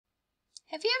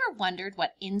Have you ever wondered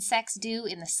what insects do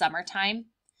in the summertime?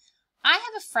 I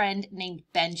have a friend named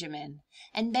Benjamin,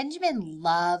 and Benjamin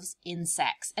loves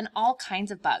insects and all kinds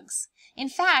of bugs. In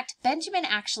fact, Benjamin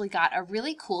actually got a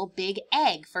really cool big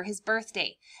egg for his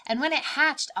birthday, and when it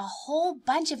hatched, a whole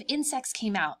bunch of insects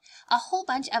came out, a whole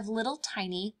bunch of little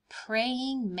tiny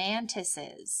praying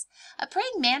mantises. A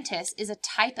praying mantis is a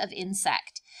type of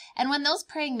insect, and when those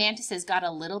praying mantises got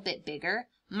a little bit bigger,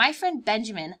 my friend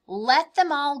Benjamin let them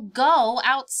all go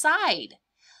outside.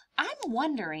 I'm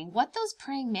wondering what those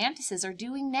praying mantises are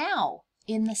doing now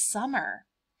in the summer.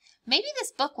 Maybe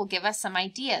this book will give us some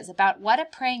ideas about what a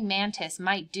praying mantis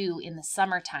might do in the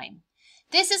summertime.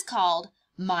 This is called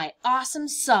My Awesome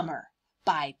Summer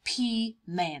by P.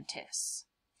 Mantis.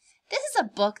 This is a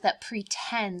book that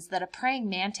pretends that a praying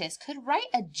mantis could write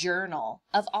a journal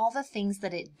of all the things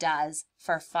that it does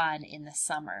for fun in the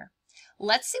summer.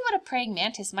 Let's see what a praying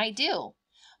mantis might do.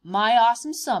 My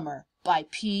Awesome Summer by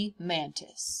P.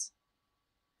 Mantis.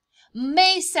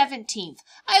 May 17th.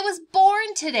 I was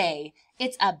born today.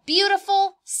 It's a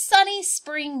beautiful, sunny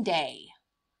spring day.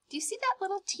 Do you see that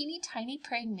little teeny tiny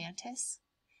praying mantis?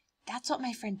 That's what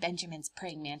my friend Benjamin's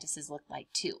praying mantises look like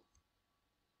too.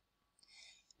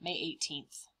 May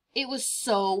 18th. It was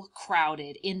so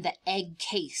crowded in the egg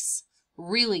case.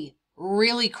 Really,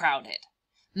 really crowded.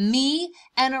 Me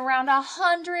and around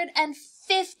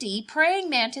 150 praying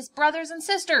mantis brothers and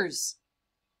sisters.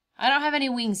 I don't have any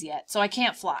wings yet, so I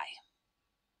can't fly.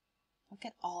 Look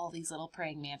at all these little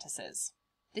praying mantises.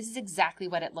 This is exactly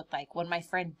what it looked like when my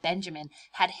friend Benjamin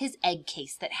had his egg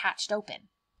case that hatched open.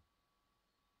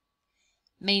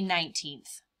 May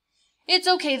 19th. It's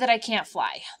okay that I can't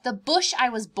fly. The bush I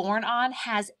was born on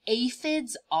has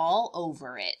aphids all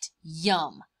over it.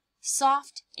 Yum.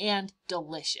 Soft and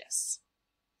delicious.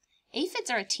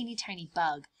 Aphids are a teeny tiny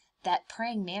bug that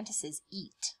praying mantises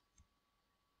eat.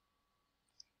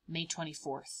 May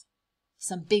 24th.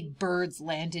 Some big birds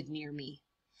landed near me.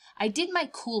 I did my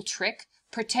cool trick,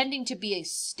 pretending to be a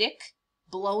stick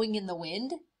blowing in the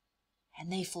wind, and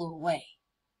they flew away.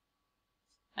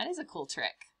 That is a cool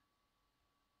trick.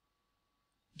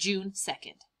 June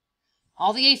 2nd.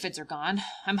 All the aphids are gone.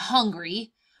 I'm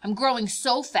hungry. I'm growing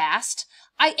so fast.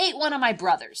 I ate one of my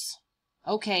brothers.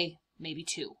 Okay, maybe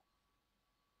two.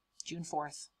 June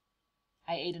 4th.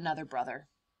 I ate another brother.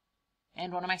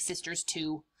 And one of my sisters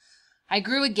too. I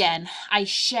grew again. I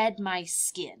shed my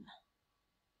skin.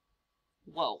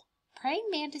 Whoa. Praying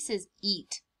mantises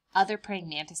eat other praying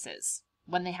mantises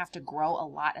when they have to grow a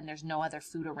lot and there's no other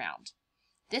food around.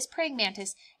 This praying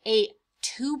mantis ate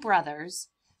two brothers,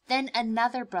 then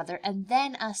another brother, and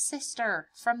then a sister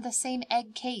from the same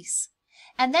egg case.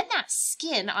 And then that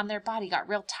skin on their body got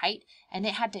real tight and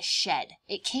it had to shed.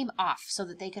 It came off so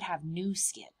that they could have new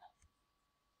skin.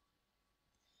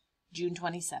 June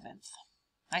 27th.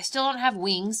 I still don't have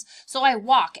wings, so I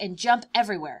walk and jump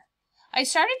everywhere. I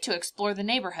started to explore the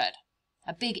neighborhood.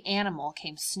 A big animal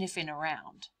came sniffing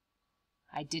around.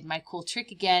 I did my cool trick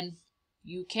again.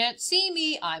 You can't see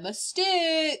me, I'm a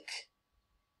stick.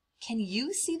 Can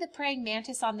you see the praying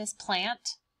mantis on this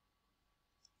plant?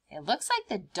 It looks like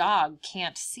the dog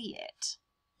can't see it.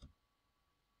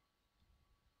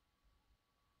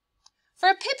 For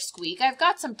a pipsqueak, I've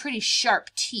got some pretty sharp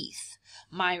teeth.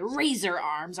 My razor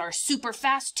arms are super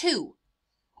fast too.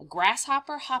 A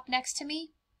grasshopper hopped next to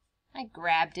me. I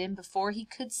grabbed him before he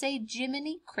could say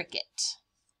Jiminy Cricket.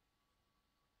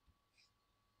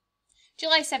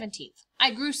 July 17th.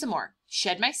 I grew some more.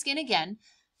 Shed my skin again.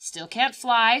 Still can't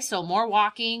fly, so more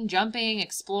walking, jumping,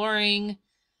 exploring.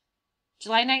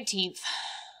 July 19th.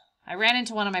 I ran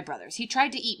into one of my brothers. He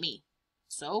tried to eat me,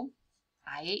 so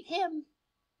I ate him.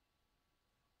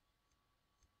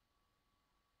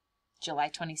 July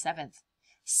 27th.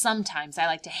 Sometimes I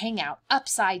like to hang out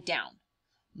upside down.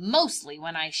 Mostly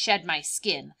when I shed my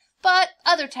skin, but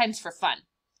other times for fun.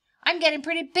 I'm getting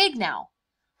pretty big now.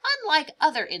 Unlike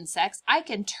other insects, I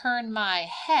can turn my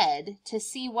head to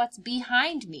see what's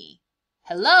behind me.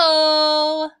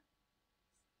 Hello!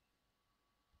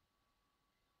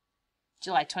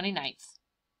 July 29th.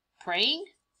 Praying?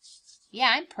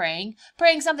 Yeah, I'm praying.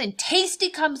 Praying something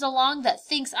tasty comes along that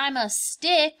thinks I'm a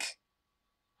stick.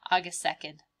 August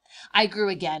 2nd. I grew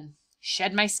again.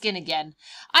 Shed my skin again.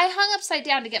 I hung upside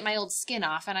down to get my old skin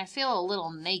off, and I feel a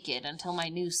little naked until my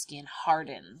new skin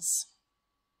hardens.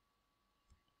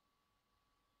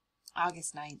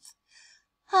 August 9th.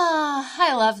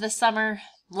 I love the summer.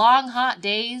 Long, hot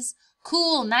days,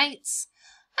 cool nights.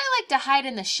 I like to hide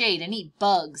in the shade and eat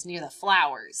bugs near the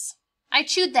flowers. I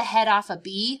chewed the head off a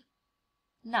bee.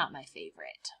 Not my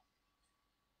favorite.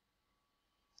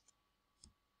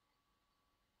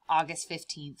 August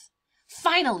 15th.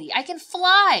 Finally, I can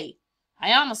fly!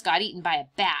 I almost got eaten by a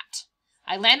bat.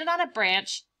 I landed on a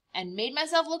branch and made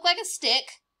myself look like a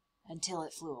stick until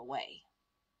it flew away.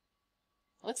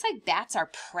 Looks like bats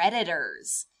are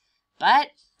predators, but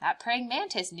that praying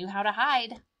mantis knew how to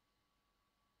hide.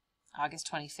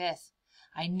 August 25th.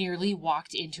 I nearly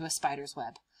walked into a spider's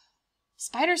web.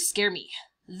 Spiders scare me.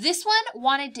 This one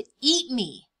wanted to eat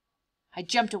me. I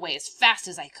jumped away as fast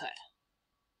as I could.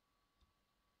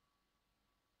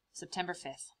 September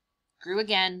 5th. Grew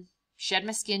again. Shed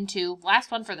my skin too.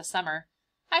 Last one for the summer.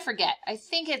 I forget. I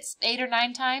think it's 8 or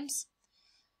 9 times.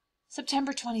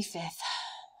 September 25th.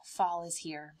 Fall is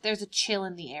here. There's a chill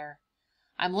in the air.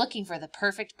 I'm looking for the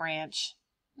perfect branch.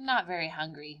 Not very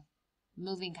hungry.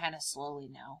 Moving kind of slowly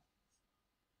now.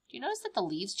 Do you notice that the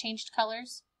leaves changed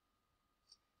colors?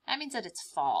 That means that it's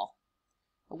fall.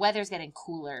 The weather's getting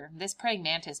cooler. This praying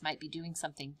mantis might be doing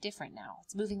something different now.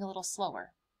 It's moving a little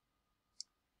slower.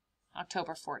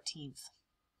 October 14th.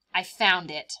 I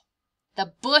found it.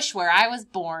 The bush where I was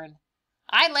born.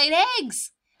 I laid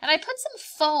eggs, and I put some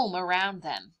foam around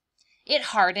them. It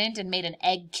hardened and made an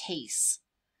egg case.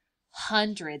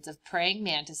 Hundreds of praying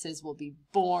mantises will be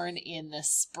born in the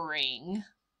spring.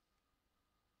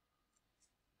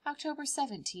 October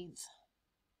 17th.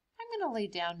 I'm going to lay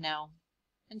down now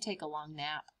and take a long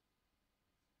nap.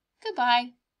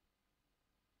 Goodbye.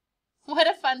 What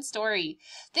a fun story.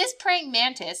 This praying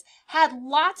mantis had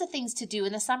lots of things to do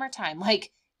in the summertime,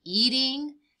 like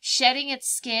eating, shedding its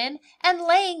skin, and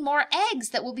laying more eggs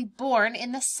that will be born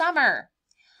in the summer.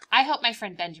 I hope my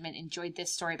friend Benjamin enjoyed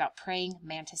this story about praying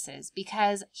mantises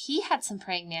because he had some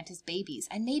praying mantis babies,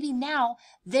 and maybe now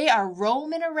they are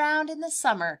roaming around in the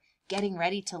summer getting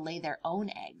ready to lay their own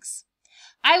eggs.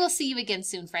 I will see you again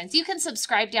soon, friends. You can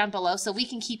subscribe down below so we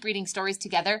can keep reading stories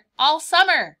together all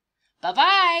summer.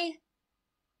 Bye-bye.